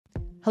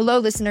Hello,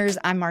 listeners.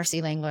 I'm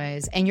Marcy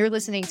Langlois, and you're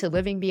listening to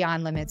Living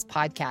Beyond Limits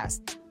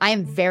podcast. I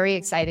am very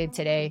excited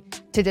today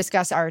to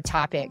discuss our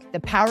topic,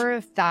 the power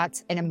of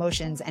thoughts and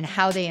emotions and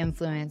how they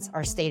influence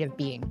our state of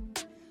being.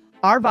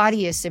 Our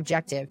body is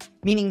subjective,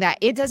 meaning that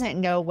it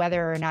doesn't know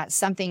whether or not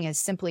something is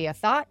simply a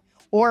thought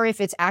or if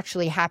it's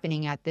actually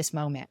happening at this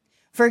moment.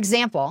 For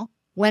example,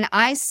 when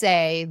I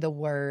say the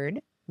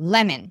word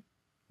lemon,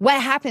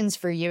 what happens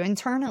for you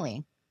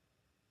internally?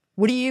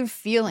 What are you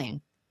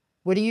feeling?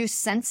 What are you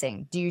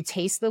sensing? Do you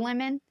taste the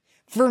lemon?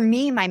 For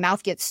me, my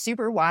mouth gets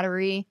super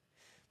watery.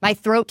 My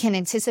throat can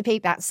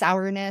anticipate that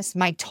sourness.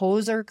 My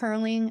toes are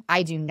curling.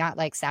 I do not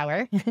like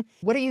sour.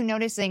 What are you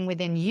noticing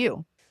within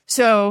you?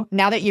 So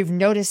now that you've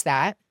noticed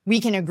that, we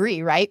can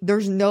agree, right?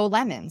 There's no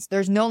lemons.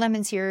 There's no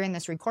lemons here in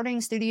this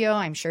recording studio.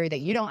 I'm sure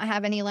that you don't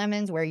have any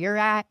lemons where you're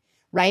at,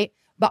 right?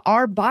 But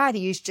our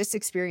bodies just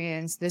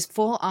experience this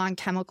full-on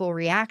chemical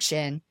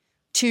reaction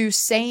to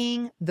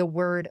saying the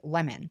word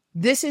lemon.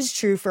 This is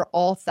true for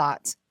all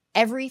thoughts.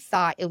 Every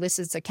thought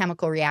elicits a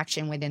chemical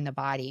reaction within the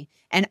body,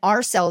 and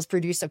our cells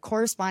produce a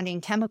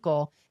corresponding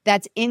chemical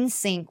that's in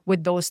sync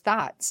with those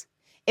thoughts.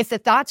 If the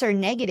thoughts are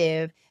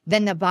negative,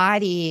 then the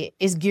body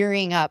is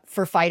gearing up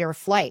for fight or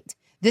flight.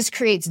 This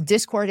creates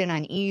discord and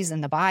unease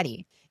in the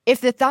body.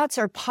 If the thoughts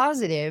are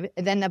positive,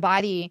 then the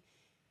body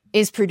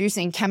is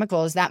producing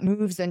chemicals that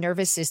moves the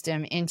nervous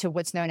system into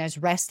what's known as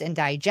rest and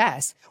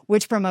digest,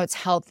 which promotes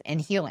health and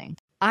healing.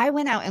 I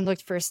went out and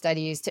looked for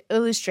studies to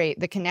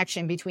illustrate the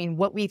connection between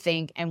what we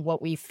think and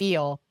what we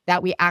feel,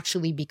 that we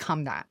actually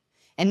become that.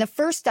 And the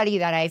first study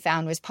that I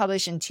found was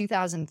published in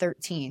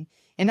 2013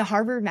 in the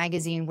Harvard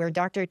magazine, where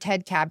Dr.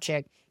 Ted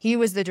Kaptchuk, he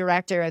was the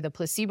director of the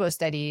placebo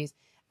studies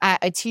at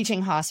a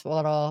teaching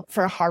hospital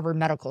for Harvard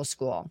Medical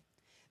School.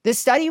 The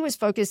study was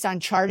focused on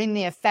charting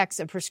the effects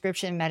of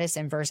prescription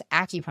medicine versus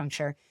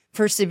acupuncture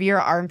for severe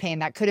arm pain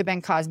that could have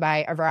been caused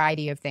by a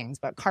variety of things,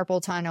 but carpal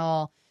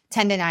tunnel,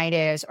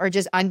 tendinitis, or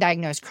just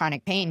undiagnosed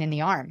chronic pain in the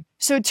arm.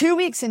 So 2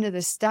 weeks into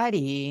the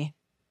study,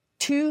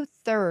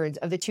 2/3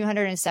 of the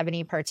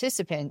 270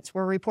 participants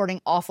were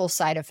reporting awful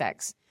side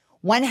effects.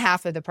 One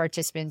half of the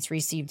participants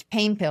received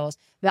pain pills.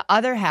 The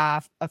other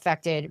half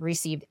affected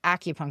received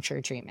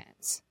acupuncture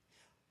treatments.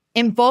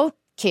 In both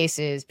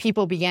cases,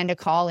 people began to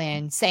call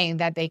in saying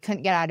that they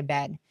couldn't get out of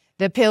bed.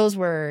 The pills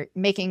were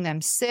making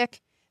them sick.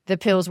 The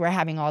pills were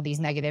having all these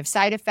negative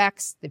side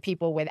effects. The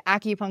people with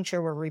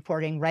acupuncture were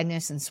reporting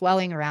redness and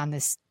swelling around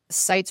the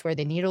sites where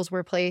the needles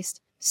were placed.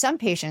 Some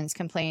patients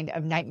complained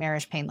of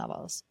nightmarish pain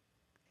levels.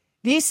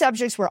 These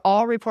subjects were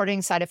all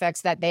reporting side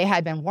effects that they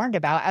had been warned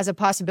about as a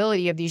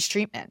possibility of these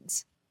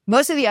treatments.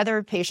 Most of the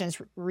other patients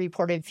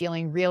reported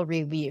feeling real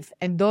relief,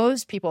 and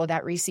those people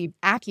that received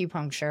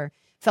acupuncture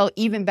felt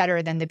even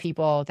better than the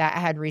people that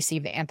had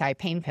received the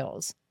anti-pain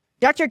pills.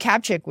 Dr.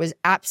 Kaptchuk was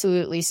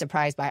absolutely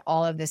surprised by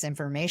all of this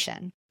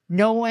information.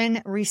 No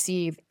one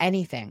received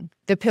anything.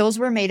 The pills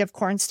were made of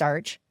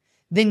cornstarch.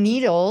 The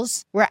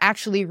needles were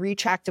actually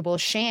retractable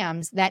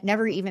shams that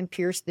never even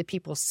pierced the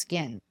people's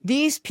skin.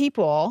 These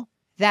people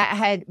that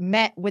had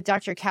met with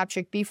Dr.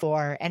 Kaptchuk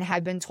before and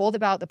had been told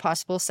about the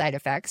possible side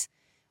effects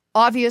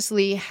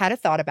obviously had a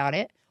thought about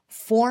it,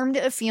 formed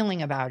a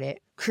feeling about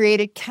it,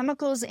 created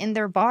chemicals in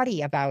their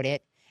body about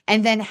it,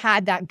 and then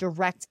had that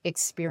direct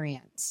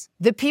experience.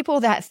 The people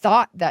that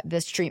thought that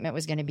this treatment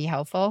was going to be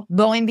helpful,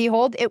 lo and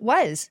behold, it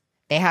was.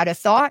 They had a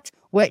thought,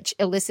 which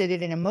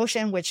elicited an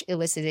emotion, which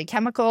elicited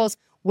chemicals,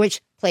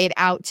 which played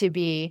out to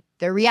be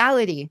the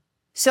reality.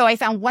 So I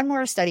found one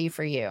more study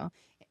for you.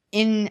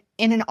 In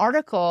an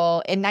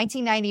article in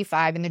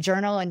 1995 in the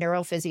Journal of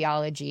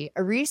Neurophysiology,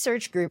 a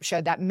research group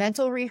showed that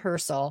mental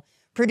rehearsal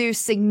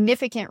produced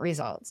significant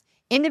results.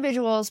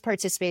 Individuals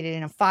participated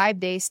in a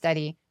 5-day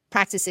study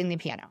practicing the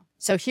piano.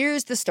 So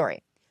here's the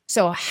story.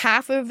 So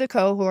half of the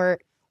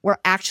cohort were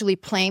actually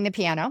playing the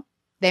piano.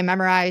 They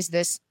memorized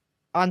this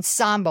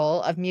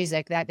ensemble of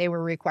music that they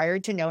were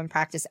required to know and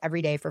practice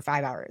every day for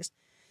 5 hours.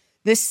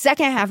 The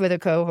second half of the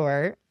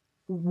cohort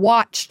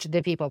watched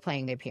the people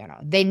playing the piano.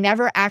 They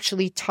never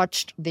actually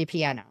touched the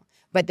piano,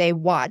 but they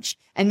watched.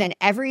 And then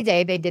every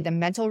day they did the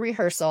mental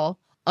rehearsal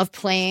of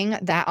playing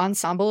that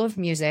ensemble of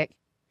music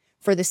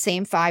for the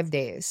same 5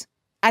 days.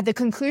 At the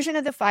conclusion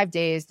of the 5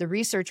 days, the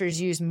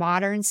researchers used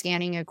modern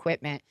scanning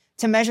equipment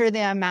to measure the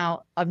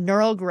amount of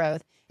neural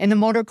growth in the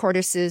motor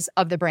cortices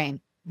of the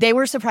brain. They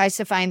were surprised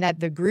to find that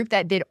the group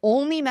that did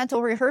only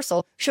mental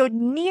rehearsal showed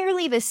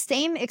nearly the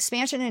same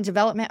expansion and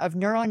development of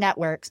neural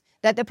networks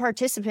that the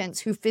participants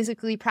who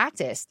physically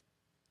practiced.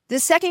 The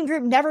second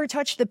group never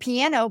touched the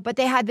piano, but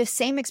they had the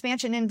same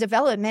expansion and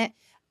development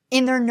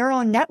in their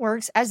neural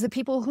networks as the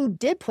people who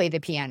did play the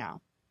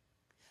piano.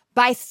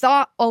 By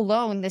thought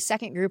alone, the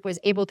second group was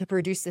able to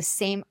produce the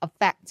same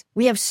effect.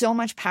 We have so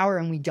much power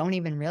and we don't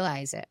even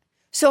realize it.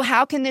 So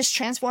how can this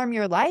transform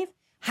your life?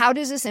 How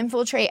does this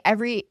infiltrate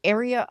every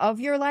area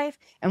of your life?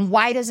 And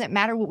why does it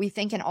matter what we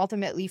think and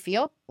ultimately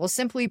feel? Well,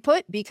 simply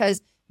put,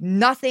 because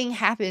nothing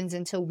happens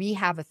until we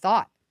have a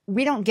thought.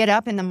 We don't get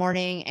up in the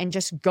morning and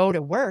just go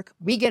to work.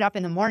 We get up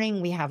in the morning,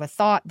 we have a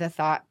thought. The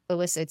thought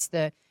elicits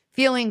the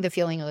feeling. The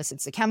feeling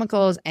elicits the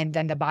chemicals, and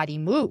then the body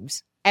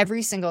moves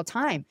every single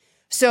time.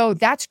 So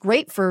that's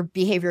great for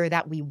behavior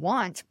that we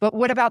want. But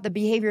what about the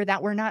behavior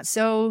that we're not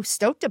so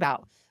stoked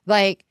about?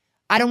 Like,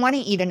 I don't want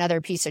to eat another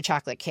piece of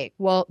chocolate cake.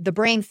 Well, the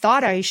brain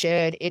thought I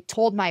should. It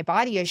told my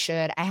body I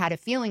should. I had a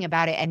feeling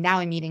about it, and now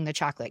I'm eating the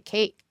chocolate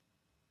cake,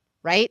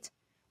 right?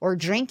 Or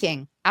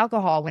drinking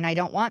alcohol when I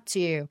don't want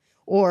to,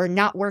 or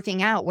not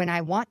working out when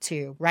I want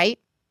to, right?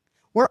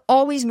 We're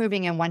always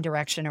moving in one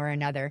direction or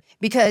another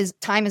because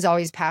time is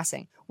always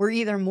passing. We're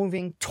either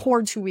moving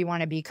towards who we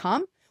want to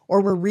become,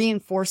 or we're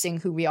reinforcing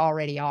who we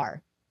already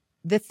are.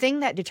 The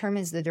thing that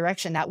determines the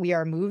direction that we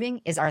are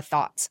moving is our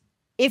thoughts.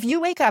 If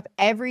you wake up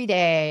every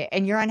day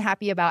and you're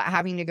unhappy about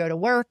having to go to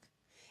work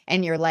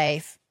and your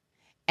life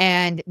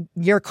and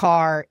your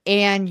car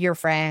and your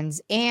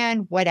friends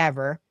and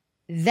whatever,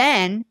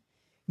 then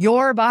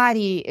your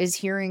body is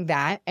hearing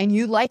that, and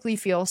you likely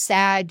feel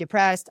sad,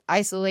 depressed,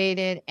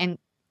 isolated, and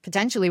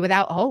potentially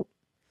without hope.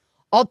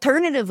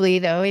 Alternatively,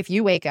 though, if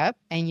you wake up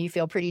and you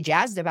feel pretty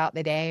jazzed about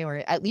the day,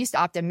 or at least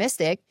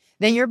optimistic,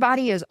 then your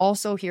body is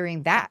also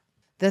hearing that.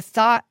 The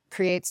thought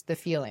creates the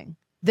feeling.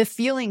 The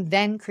feeling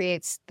then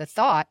creates the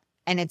thought,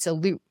 and it's a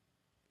loop.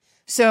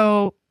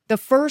 So the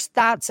first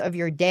thoughts of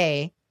your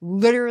day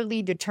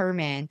literally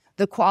determine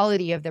the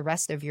quality of the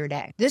rest of your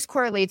day. This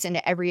correlates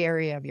into every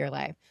area of your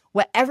life.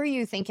 Whatever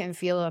you think and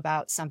feel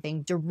about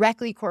something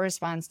directly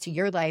corresponds to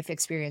your life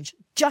experience,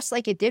 just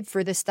like it did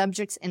for the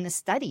subjects in the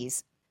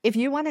studies. If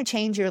you want to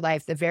change your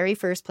life, the very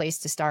first place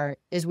to start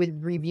is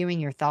with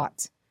reviewing your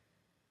thoughts,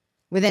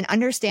 with an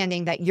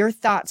understanding that your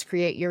thoughts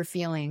create your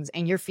feelings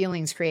and your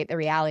feelings create the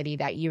reality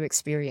that you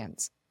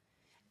experience.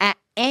 At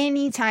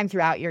any time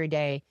throughout your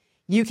day,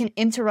 you can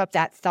interrupt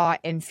that thought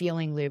and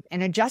feeling loop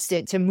and adjust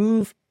it to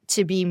move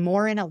to be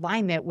more in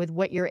alignment with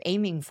what you're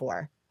aiming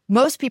for.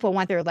 Most people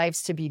want their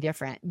lives to be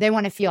different. They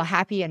want to feel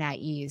happy and at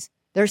ease.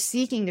 They're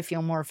seeking to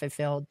feel more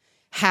fulfilled,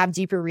 have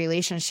deeper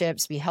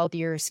relationships, be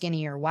healthier,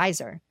 skinnier,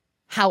 wiser.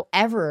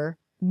 However,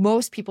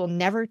 most people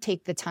never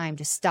take the time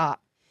to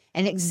stop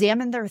and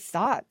examine their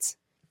thoughts.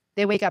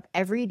 They wake up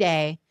every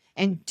day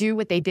and do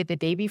what they did the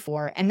day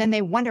before, and then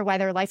they wonder why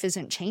their life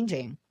isn't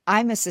changing.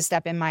 I missed a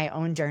step in my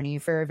own journey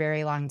for a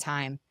very long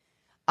time.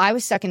 I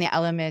was stuck in the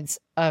elements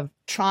of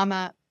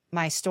trauma,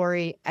 my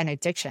story, and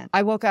addiction.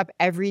 I woke up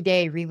every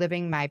day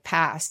reliving my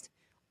past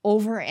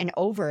over and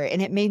over,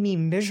 and it made me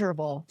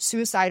miserable,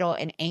 suicidal,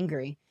 and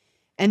angry,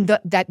 and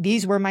that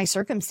these were my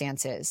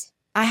circumstances.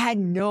 I had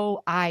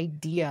no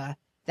idea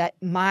that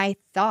my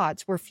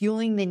thoughts were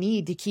fueling the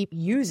need to keep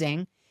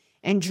using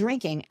and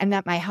drinking, and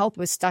that my health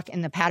was stuck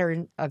in the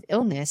pattern of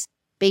illness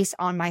based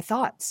on my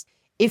thoughts.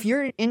 If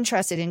you're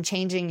interested in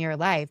changing your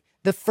life,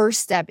 the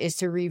first step is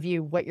to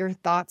review what your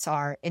thoughts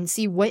are and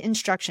see what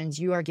instructions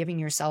you are giving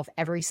yourself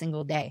every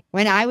single day.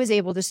 When I was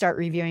able to start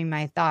reviewing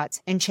my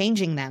thoughts and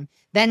changing them,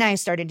 then I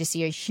started to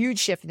see a huge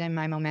shift in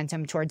my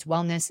momentum towards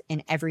wellness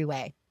in every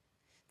way.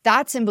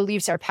 Thoughts and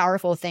beliefs are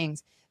powerful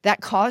things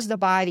that cause the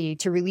body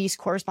to release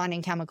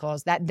corresponding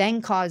chemicals that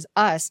then cause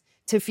us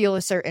to feel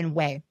a certain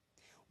way.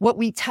 What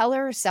we tell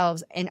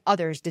ourselves and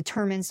others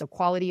determines the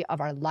quality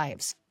of our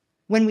lives.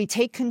 When we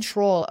take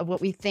control of what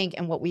we think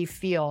and what we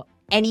feel,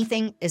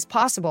 anything is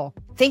possible.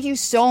 Thank you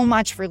so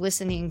much for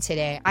listening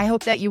today. I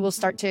hope that you will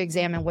start to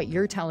examine what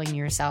you're telling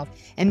yourself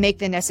and make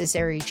the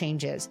necessary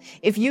changes.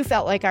 If you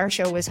felt like our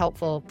show was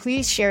helpful,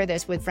 please share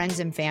this with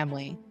friends and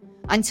family.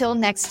 Until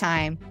next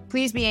time,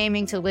 please be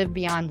aiming to live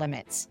beyond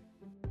limits.